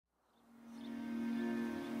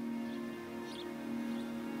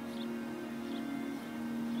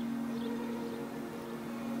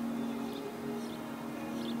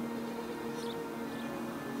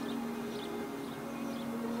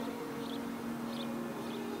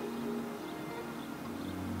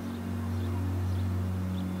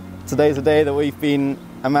Today's a day that we've been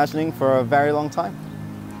imagining for a very long time.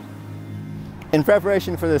 In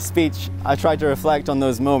preparation for this speech, I tried to reflect on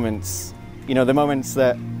those moments, the moments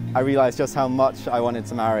that I realized just how much I wanted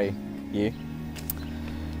to marry you.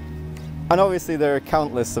 And obviously there are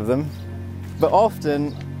countless of them, but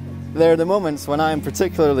often they're the moments when I'm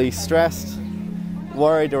particularly stressed,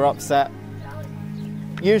 worried or upset,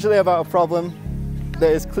 usually about a problem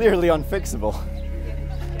that is clearly unfixable.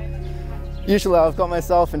 Usually I've got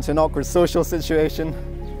myself into an awkward social situation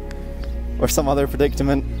or some other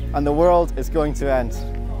predicament and the world is going to end.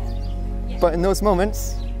 But in those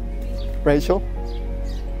moments, Rachel,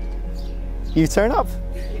 you turn up.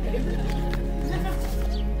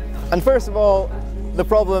 And first of all, the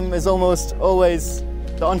problem is almost always,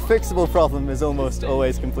 the unfixable problem is almost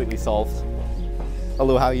always completely solved.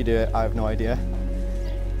 Although how you do it, I have no idea.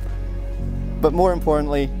 But more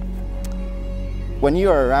importantly, when you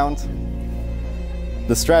are around,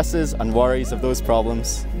 the stresses and worries of those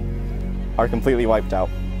problems are completely wiped out.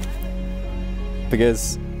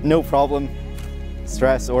 Because no problem,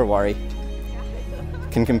 stress or worry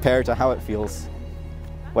can compare to how it feels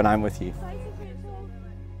when I'm with you.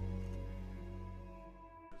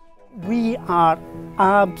 We are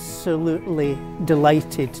absolutely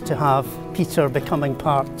delighted to have Peter becoming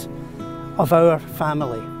part of our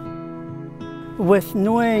family. With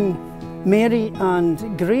knowing Mary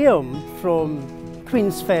and Graham from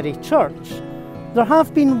Queensferry Church, there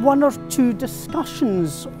have been one or two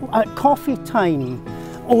discussions at coffee time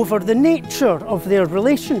over the nature of their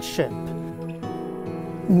relationship.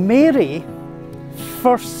 Mary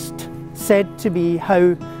first said to me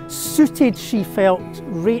how suited she felt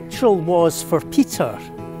Rachel was for Peter,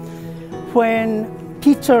 when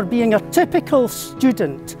Peter, being a typical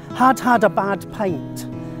student, had had a bad pint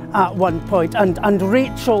at one point and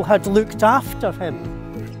Rachel had looked after him.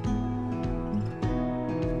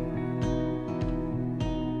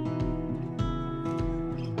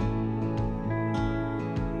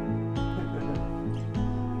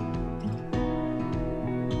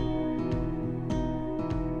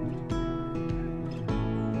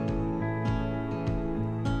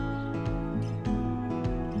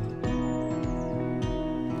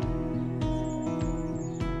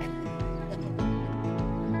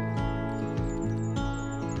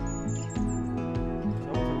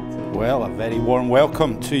 Well, a very warm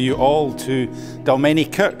welcome to you all to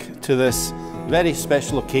Dalmeny Kirk, to this very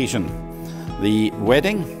special occasion, the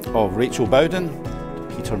wedding of Rachel Bowden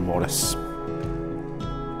to Peter Morris.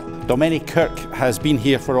 Dalmeny Kirk has been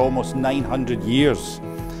here for almost 900 years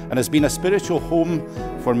and has been a spiritual home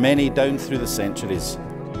for many down through the centuries.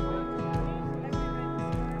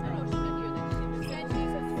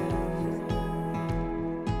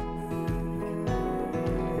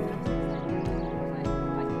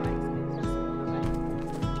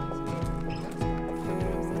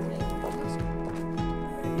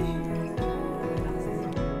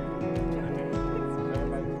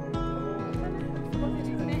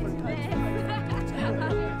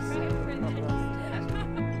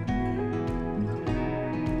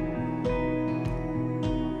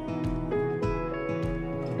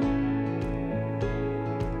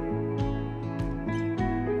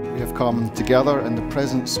 We have come together in the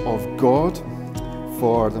presence of God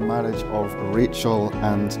for the marriage of Rachel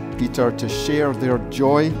and Peter, to share their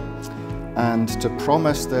joy and to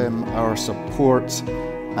promise them our support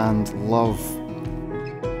and love.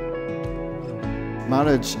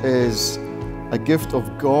 Marriage is a gift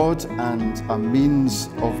of God and a means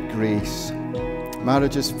of grace.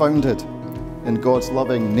 Marriage is founded in God's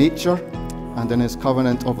loving nature and in His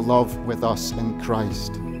covenant of love with us in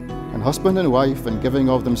Christ. And husband and wife, in giving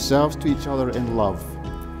of themselves to each other in love,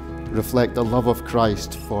 reflect the love of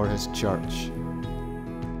Christ for His church.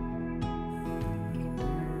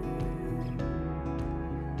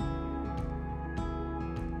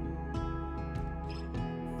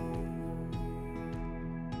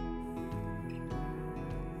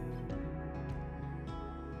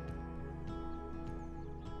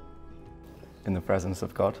 In the presence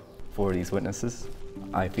of God, for these witnesses,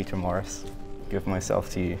 I, Peter Morris, give myself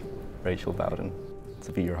to you, Rachel Bowden,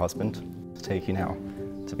 to be your husband, to take you now,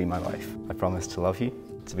 to be my wife. I promise to love you,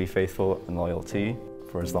 to be faithful and loyal to you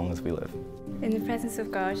for as long as we live. In the presence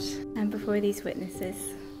of God and before these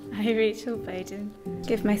witnesses, I, Rachel Bowden,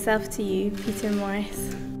 give myself to you, Peter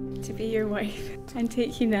Morris, to be your wife and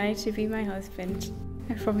take you now to be my husband.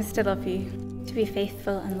 I promise to love you, to be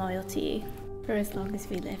faithful and loyal to you for as long as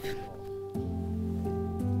we live.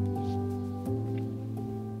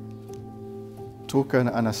 Token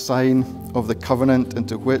and a sign of the covenant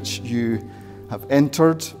into which you have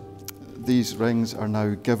entered, these rings are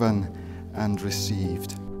now given and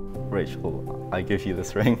received. Rachel, I give you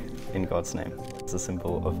this ring in God's name. It's a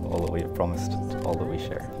symbol of all that we have promised, all that we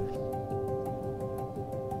share.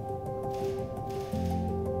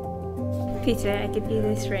 Peter, I give you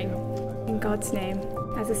this ring in God's name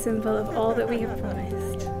as a symbol of all that we have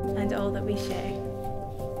promised and all that we share.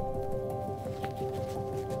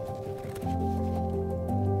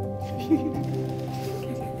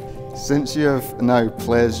 Since you have now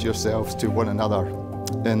pledged yourselves to one another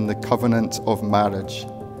in the covenant of marriage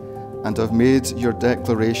and have made your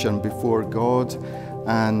declaration before God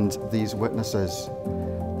and these witnesses,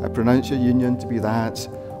 I pronounce your union to be that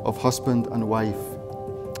of husband and wife,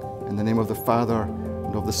 in the name of the Father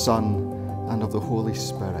and of the Son and of the Holy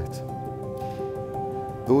Spirit.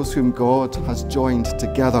 Those whom God has joined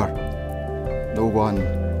together, no one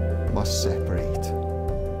must separate.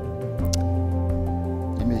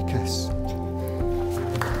 You may kiss.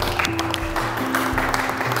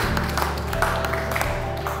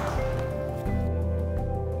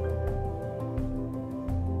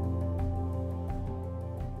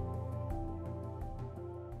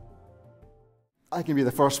 I can be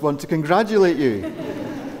the first one to congratulate you.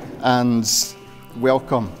 And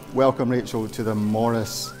welcome Rachel to the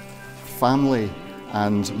Morris family.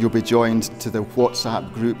 And you'll be joined to the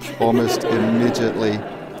WhatsApp group almost immediately.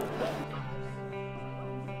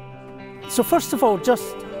 So first of all,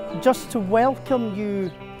 just to welcome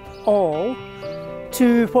you all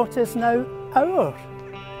to what is now our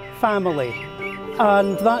family.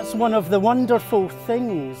 And that's one of the wonderful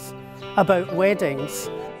things about weddings.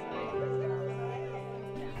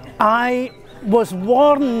 I was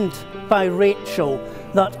warned by Rachel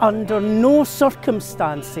that under no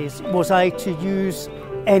circumstances was I to use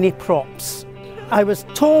any props. I was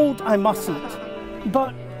told I mustn't,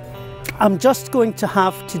 but I'm just going to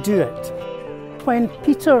have to do it. When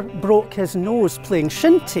Peter broke his nose playing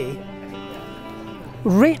shinty,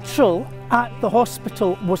 Rachel at the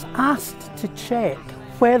hospital was asked to check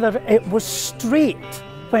whether it was straight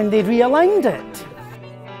when they realigned it.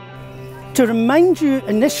 To remind you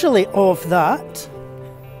initially of that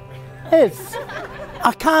is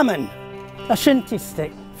a kamen, a shinty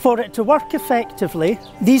stick. For it to work effectively,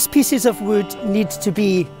 these pieces of wood need to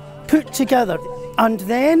be put together and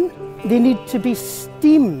then they need to be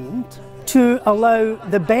steamed to allow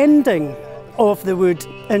the bending of the wood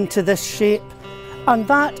into this shape. And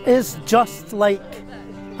that is just like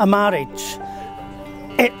a marriage.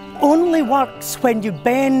 It only works when you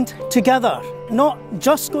bend together. Not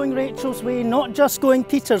just going Rachel's way, not just going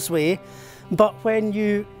Peter's way, but when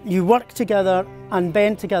you work together and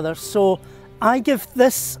bend together. So I give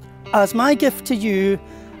this as my gift to you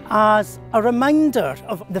as a reminder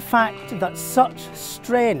of the fact that such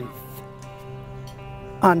strength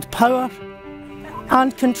and power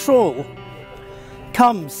and control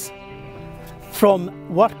comes from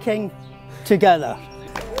working together.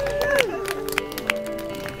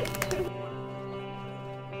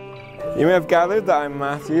 You may have gathered that I'm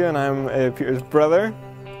Matthew and I'm Peter's brother.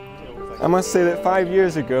 I must say that 5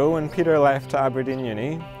 years ago when Peter left to Aberdeen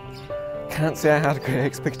Uni, can't say I had great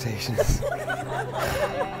expectations.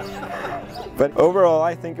 But overall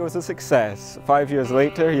I think it was a success. 5 years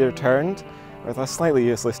later he returned with a slightly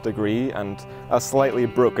useless degree and a slightly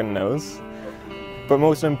broken nose. But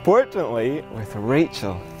most importantly, with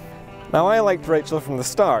Rachel. Now I liked Rachel from the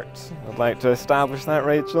start. I'd like to establish that,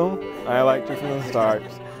 Rachel. I liked her from the start.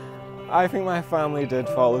 I think my family did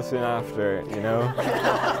follow soon after, you know.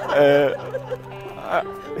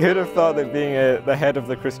 Who'd have thought that being the head of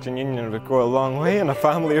the Christian Union would go a long way in a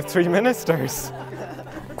family of 3 ministers?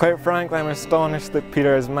 Quite frankly, I'm astonished that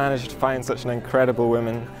Peter has managed to find such an incredible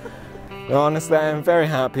woman. Honestly, I am very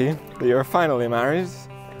happy that you're finally married.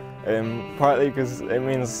 Partly because it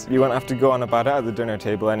means you won't have to go on about it at the dinner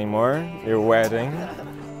table anymore, your wedding.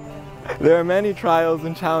 There are many trials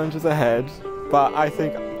and challenges ahead, but I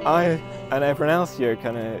think I and everyone else here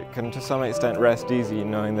can to some extent rest easy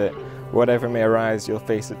knowing that whatever may arise, you'll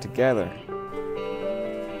face it together.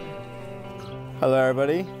 Hello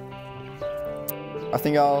everybody. I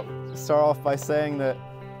think I'll start off by saying that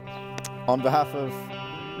on behalf of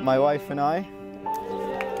my wife and I,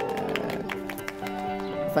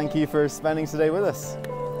 thank you for spending today with us.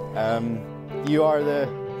 You are the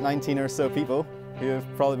 19 or so people who have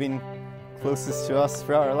probably been closest to us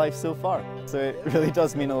throughout our life so far. So it really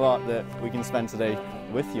does mean a lot that we can spend today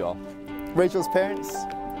with you all. Rachel's parents,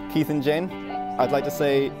 Keith and Jane, I'd like to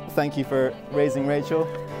say thank you for raising Rachel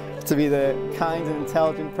to be the kind and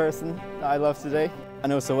intelligent person that I love today,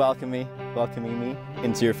 and also welcoming me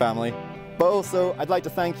into your family. But also, I'd like to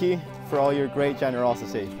thank you for all your great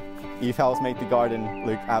generosity. You've helped make the garden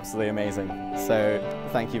look absolutely amazing. So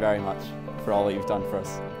thank you very much for all that you've done for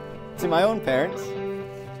us. to my own parents,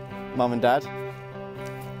 Mum and Dad,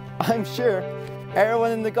 I'm sure everyone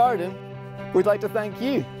in the garden would like to thank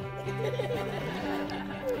you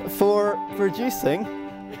for producing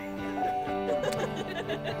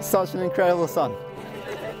such an incredible son.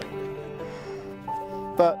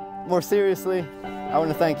 But more seriously, I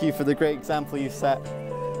want to thank you for the great example you've set,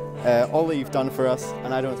 all that you've done for us,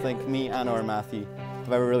 and I don't think me and or Matthew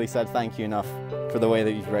have ever really said thank you enough for the way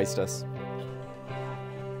that you've raised us.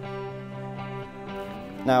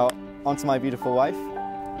 Now, onto my beautiful wife.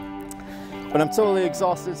 When I'm totally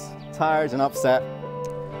exhausted, tired and upset,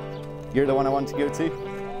 you're the one I want to go to.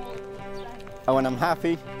 And when I'm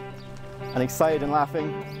happy and excited and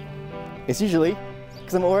laughing, it's usually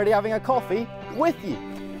because I'm already having a coffee with you.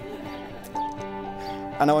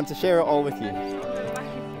 And I want to share it all with you.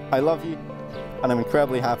 I love you, and I'm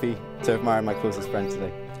incredibly happy to have married my closest friend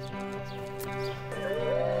today.